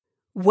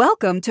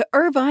Welcome to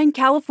Irvine,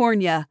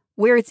 California,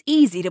 where it's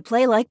easy to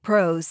play like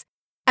pros.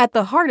 At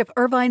the heart of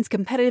Irvine's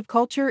competitive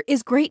culture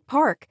is Great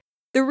Park,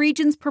 the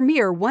region's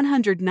premier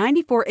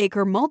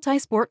 194-acre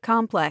multi-sport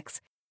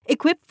complex,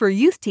 equipped for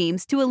youth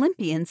teams to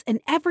Olympians and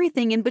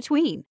everything in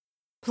between.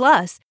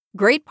 Plus,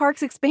 Great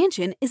Park's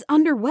expansion is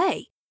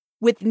underway.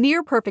 With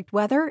near-perfect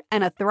weather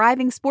and a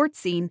thriving sports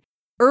scene,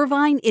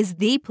 Irvine is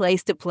the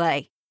place to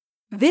play.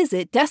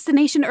 Visit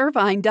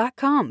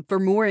DestinationIrvine.com for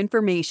more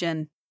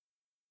information.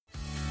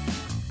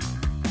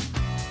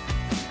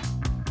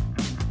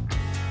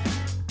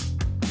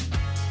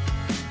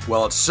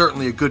 Well, it's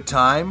certainly a good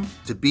time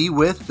to be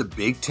with the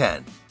Big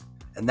Ten.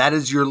 And that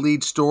is your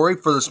lead story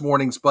for this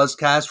morning's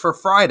Buzzcast for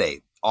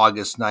Friday,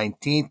 August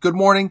 19th. Good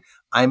morning.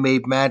 I'm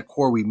Abe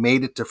Madcore. We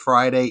made it to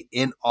Friday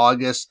in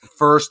August.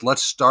 First,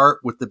 let's start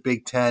with the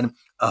Big Ten.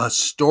 A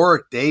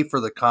historic day for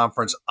the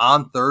conference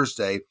on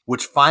Thursday,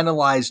 which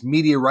finalized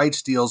media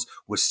rights deals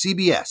with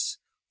CBS,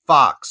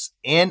 Fox,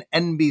 and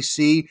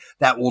NBC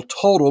that will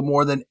total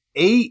more than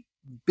 $8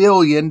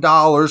 billion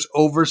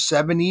over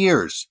 7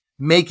 years,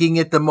 making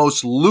it the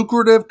most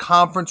lucrative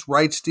conference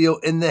rights deal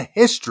in the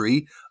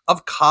history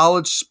of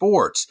college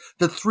sports.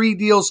 The three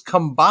deals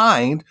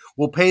combined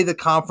will pay the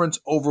conference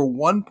over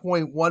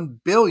 $1.1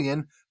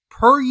 billion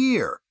per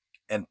year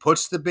and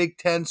puts the Big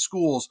Ten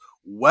schools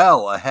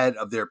well ahead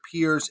of their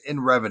peers in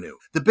revenue.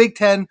 The Big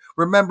Ten,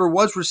 remember,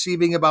 was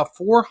receiving about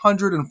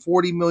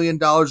 $440 million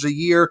a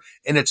year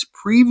in its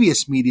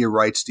previous media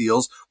rights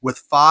deals with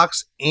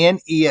Fox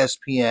and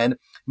ESPN,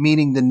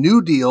 meaning the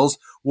new deals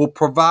will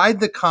provide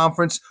the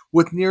conference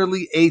with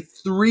nearly a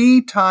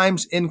 3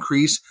 times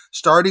increase,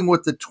 starting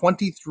with the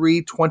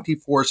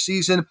 23-24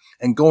 season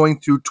and going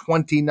through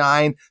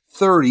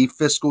 29-30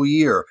 fiscal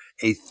year.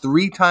 A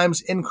 3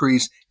 times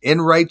increase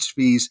in rights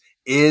fees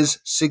is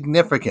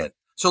significant.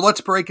 So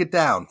let's break it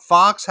down.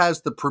 Fox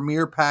has the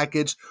premier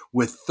package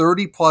with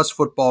 30-plus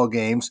football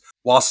games,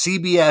 while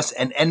CBS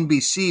and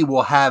NBC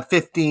will have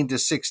 15 to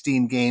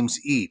 16 games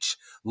each.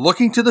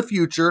 Looking to the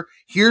future,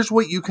 here's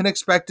what you can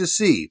expect to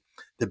see.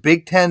 The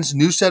Big Ten's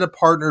new set of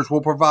partners will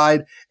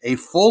provide a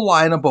full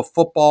lineup of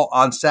football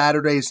on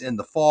Saturdays in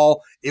the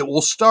fall. It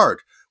will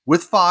start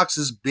with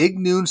Fox's Big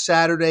Noon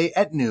Saturday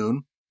at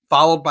noon,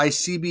 followed by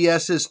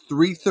CBS's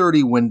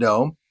 3:30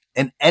 window,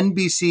 and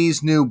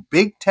NBC's new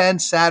Big Ten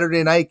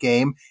Saturday night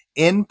game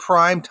in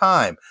prime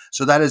time.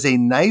 So that is a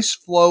nice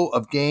flow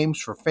of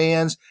games for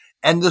fans,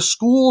 and the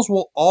schools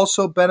will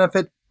also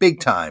benefit big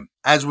time.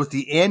 As with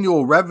the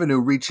annual revenue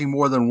reaching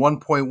more than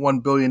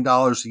 $1.1 billion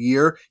a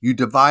year, you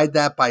divide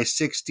that by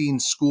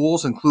 16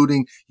 schools,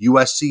 including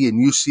USC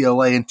and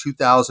UCLA in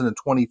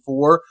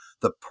 2024,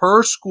 the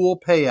per school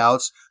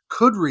payouts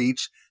could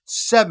reach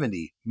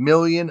 $70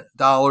 million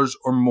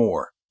or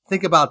more.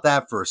 Think about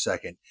that for a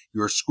second.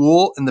 Your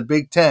school in the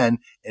Big Ten,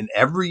 and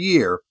every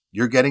year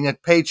you're getting a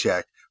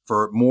paycheck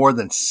for more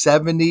than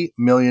 $70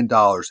 million,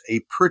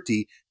 a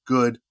pretty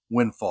good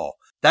windfall.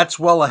 That's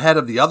well ahead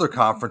of the other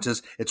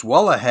conferences. It's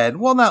well ahead,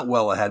 well, not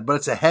well ahead, but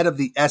it's ahead of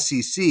the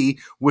SEC,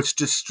 which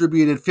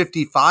distributed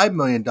 $55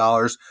 million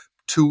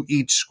to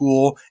each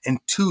school in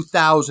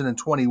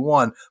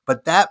 2021.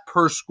 But that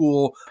per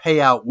school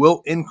payout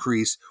will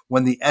increase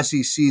when the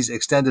SEC's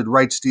extended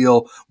rights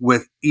deal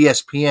with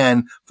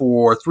ESPN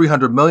for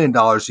 $300 million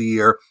a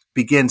year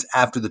begins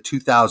after the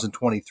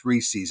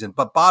 2023 season.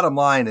 But bottom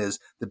line is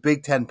the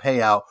Big Ten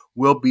payout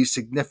will be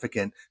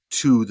significant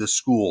to the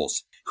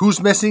schools.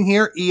 Who's missing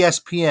here?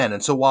 ESPN.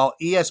 And so while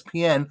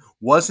ESPN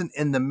wasn't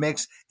in the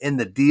mix in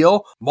the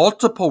deal,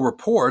 multiple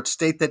reports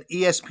state that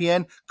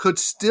ESPN could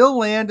still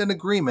land an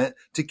agreement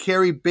to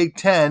carry Big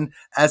Ten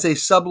as a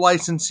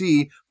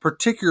sub-licensee,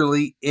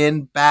 particularly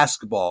in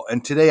basketball.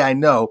 And today I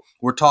know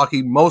we're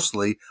talking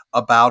mostly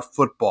about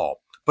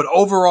football. But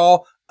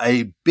overall,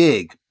 a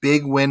big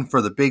win for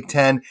the Big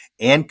Ten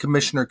and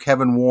Commissioner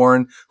Kevin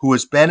Warren, who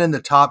has been in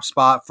the top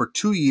spot for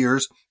 2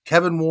 years.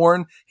 Kevin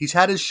Warren, he's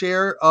had his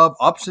share of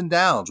ups and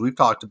downs. We've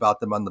talked about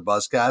them on the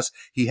Buzzcast.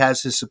 He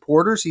has his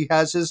supporters. He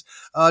has his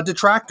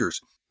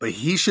detractors. But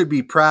he should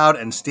be proud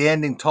and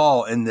standing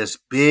tall in this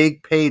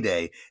big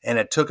payday. And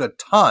it took a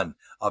ton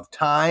of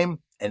time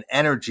and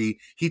energy.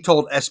 He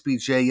told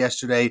SBJ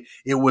yesterday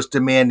it was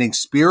demanding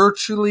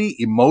spiritually,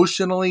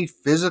 emotionally,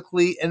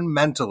 physically, and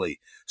mentally.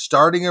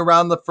 Starting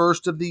around the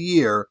first of the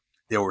year,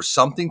 there was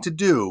something to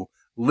do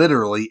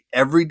literally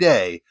every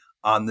day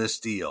on this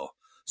deal.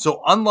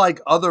 So unlike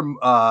other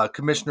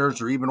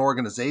commissioners or even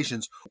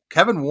organizations,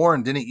 Kevin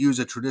Warren didn't use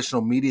a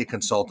traditional media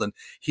consultant.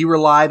 He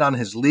relied on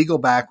his legal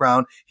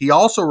background. He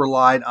also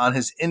relied on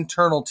his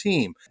internal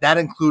team. That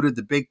included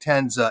the Big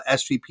Ten's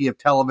SVP of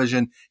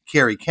television,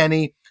 Kerry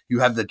Kenny. You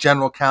have the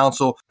general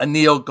counsel,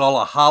 Anil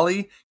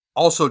Gulahali.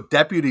 Also,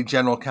 Deputy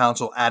General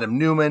Counsel Adam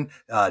Newman,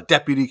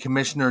 Deputy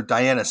Commissioner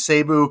Diana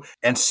Sabu,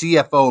 and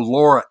CFO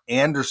Laura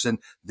Anderson,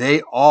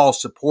 they all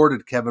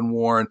supported Kevin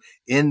Warren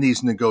in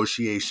these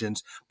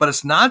negotiations. But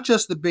it's not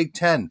just the Big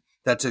Ten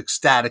that's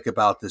ecstatic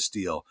about this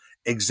deal.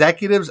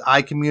 Executives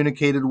I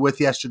communicated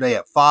with yesterday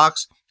at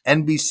Fox,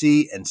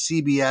 NBC, and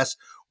CBS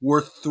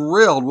were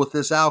thrilled with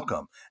this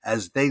outcome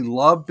as they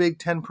love Big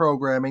Ten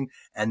programming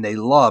and they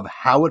love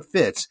how it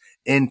fits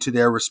into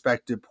their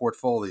respective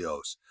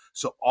portfolios.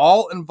 So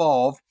all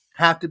involved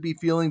have to be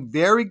feeling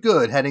very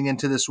good heading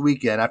into this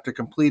weekend after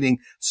completing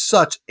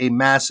such a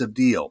massive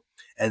deal.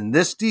 And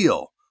this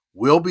deal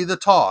will be the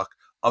talk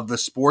of the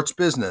sports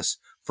business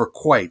for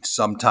quite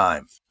some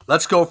time.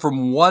 Let's go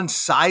from one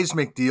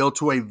seismic deal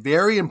to a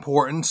very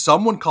important,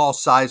 someone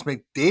calls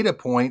seismic, data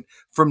point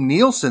from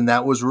Nielsen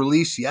that was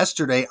released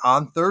yesterday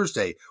on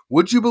Thursday.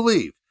 Would you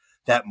believe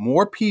that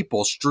more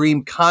people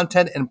streamed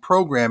content and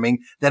programming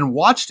than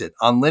watched it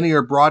on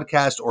linear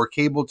broadcast or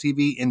cable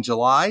TV in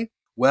July?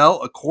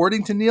 Well,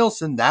 according to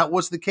Nielsen, that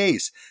was the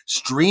case.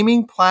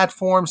 Streaming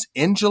platforms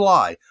in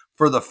July,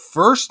 for the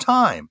first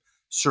time,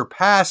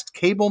 surpassed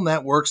cable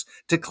networks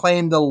to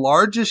claim the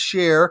largest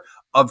share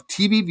of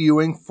TV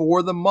viewing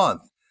for the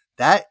month.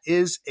 That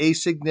is a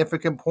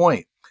significant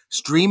point.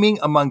 Streaming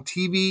among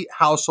TV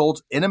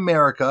households in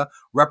America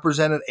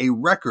represented a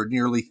record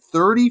nearly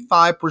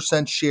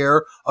 35%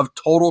 share of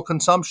total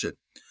consumption,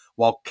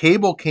 while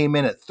cable came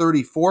in at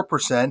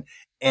 34%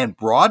 and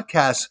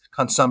broadcast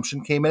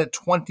consumption came in at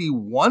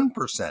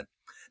 21%.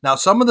 Now,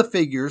 some of the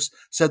figures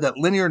said that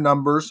linear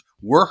numbers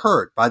were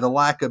hurt by the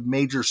lack of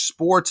major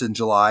sports in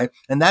July,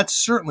 and that's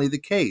certainly the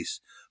case.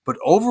 But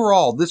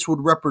overall, this would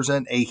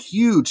represent a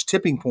huge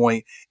tipping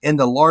point in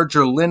the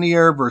larger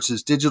linear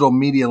versus digital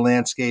media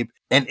landscape.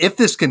 And if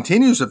this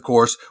continues, of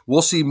course,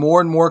 we'll see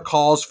more and more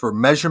calls for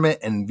measurement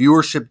and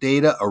viewership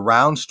data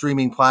around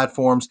streaming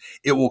platforms.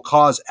 It will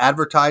cause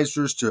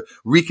advertisers to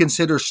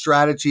reconsider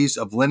strategies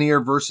of linear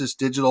versus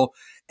digital.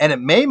 And it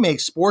may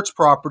make sports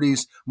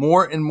properties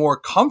more and more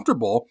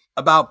comfortable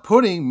about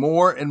putting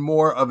more and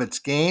more of its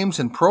games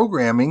and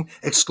programming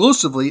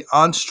exclusively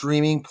on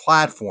streaming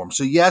platforms.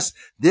 So yes,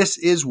 this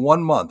is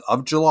 1 month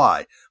of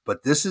July,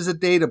 but this is a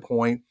data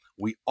point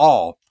we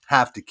all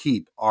have to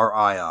keep our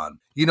eye on.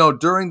 You know,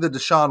 during the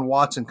Deshaun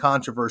Watson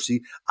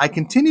controversy, I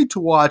continued to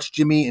watch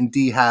Jimmy and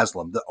Dee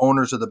Haslam, the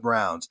owners of the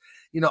Browns.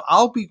 You know,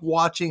 I'll be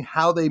watching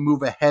how they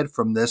move ahead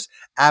from this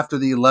after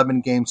the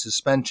 11-game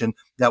suspension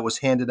that was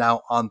handed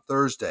out on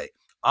Thursday.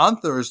 On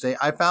Thursday,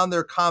 I found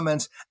their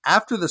comments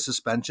after the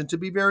suspension to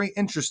be very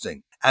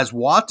interesting. As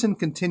Watson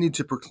continued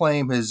to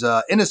proclaim his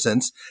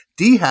innocence,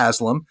 Dee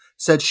Haslam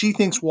said she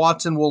thinks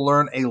Watson will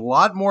learn a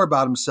lot more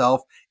about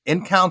himself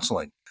in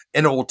counseling,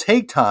 and it will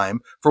take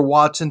time for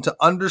Watson to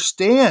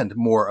understand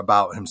more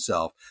about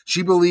himself.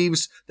 She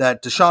believes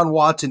that Deshaun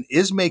Watson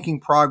is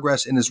making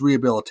progress in his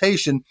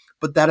rehabilitation,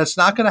 but that it's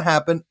not going to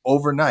happen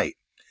overnight.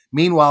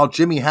 Meanwhile,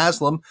 Jimmy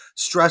Haslam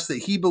stressed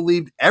that he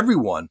believed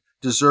everyone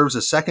deserves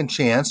a second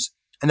chance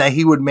and that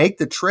he would make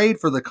the trade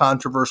for the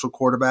controversial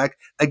quarterback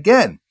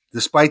again,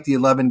 despite the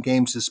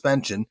 11-game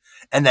suspension,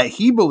 and that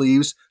he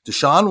believes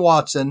Deshaun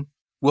Watson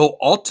will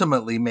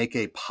ultimately make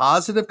a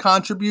positive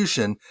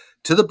contribution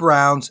to the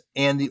Browns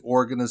and the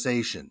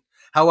organization.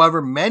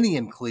 However, many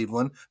in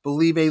Cleveland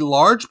believe a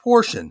large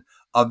portion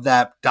of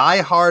that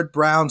diehard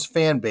Browns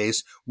fan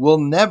base will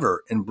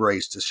never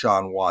embrace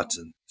Deshaun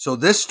Watson. So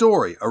this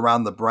story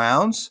around the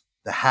Browns,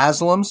 the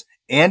Haslams,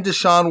 and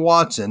Deshaun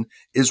Watson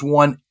is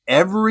one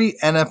every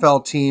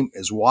NFL team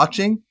is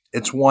watching.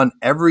 It's one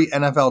every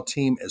NFL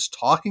team is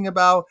talking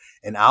about,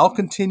 and I'll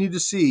continue to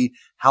see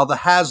how the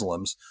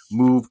Haslams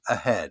move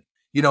ahead.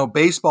 You know,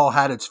 baseball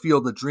had its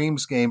Field of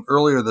Dreams game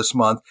earlier this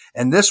month,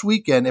 and this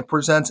weekend it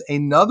presents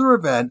another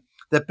event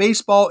that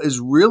baseball is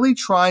really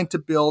trying to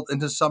build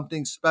into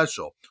something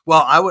special.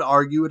 Well, I would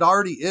argue it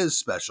already is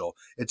special.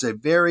 It's a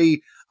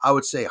very, I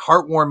would say,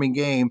 heartwarming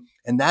game,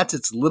 and that's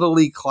its Little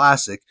League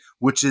Classic,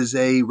 which is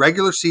a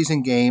regular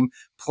season game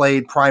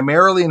played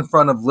primarily in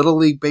front of Little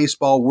League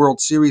Baseball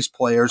World Series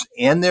players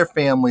and their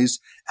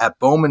families at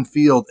Bowman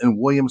Field in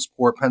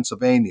Williamsport,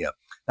 Pennsylvania.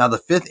 Now, the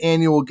 5th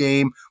annual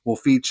game will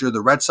feature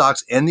the Red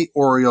Sox and the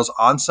Orioles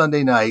on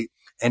Sunday night,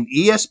 and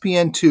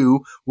ESPN2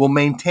 will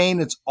maintain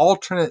its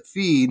alternate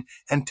feed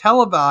and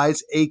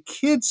televise a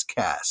kids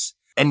cast.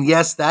 And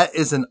yes, that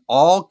is an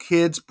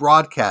all-kids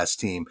broadcast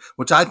team,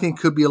 which I think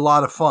could be a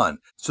lot of fun.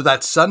 So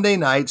that's Sunday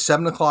night,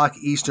 7 o'clock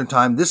Eastern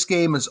Time. This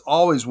game is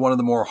always one of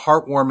the more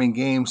heartwarming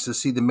games to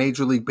see the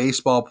Major League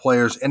Baseball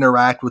players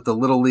interact with the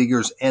Little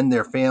Leaguers and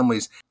their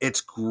families. It's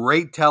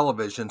great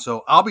television,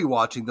 so I'll be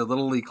watching the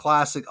Little League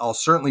Classic. I'll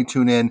certainly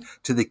tune in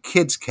to the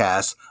Kids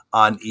Cast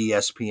on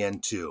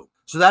ESPN2.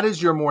 So that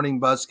is your morning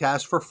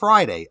buzzcast for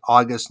Friday,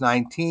 August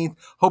 19th.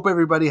 Hope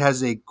everybody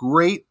has a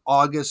great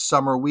August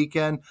summer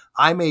weekend.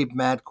 I'm Abe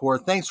Madcore.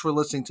 Thanks for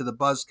listening to the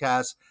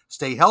buzzcast.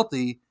 Stay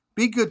healthy.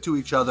 Be good to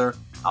each other.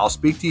 I'll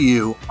speak to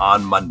you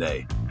on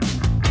Monday.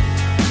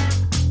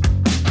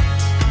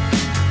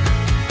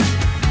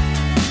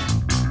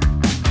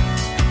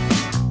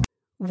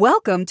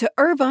 Welcome to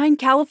Irvine,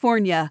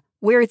 California,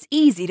 where it's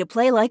easy to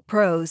play like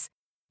pros.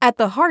 At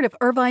the heart of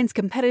Irvine's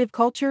competitive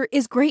culture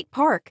is Great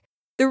Park,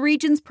 the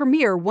region's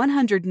premier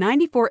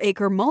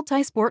 194-acre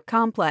multi-sport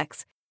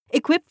complex,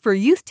 equipped for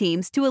youth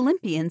teams to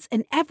Olympians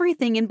and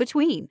everything in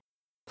between.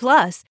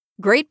 Plus,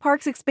 Great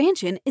Park's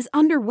expansion is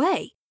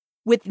underway.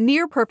 With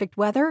near-perfect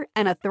weather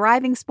and a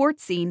thriving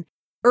sports scene,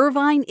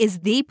 Irvine is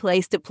the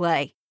place to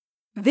play.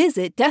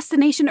 Visit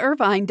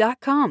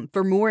DestinationIrvine.com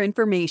for more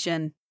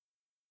information.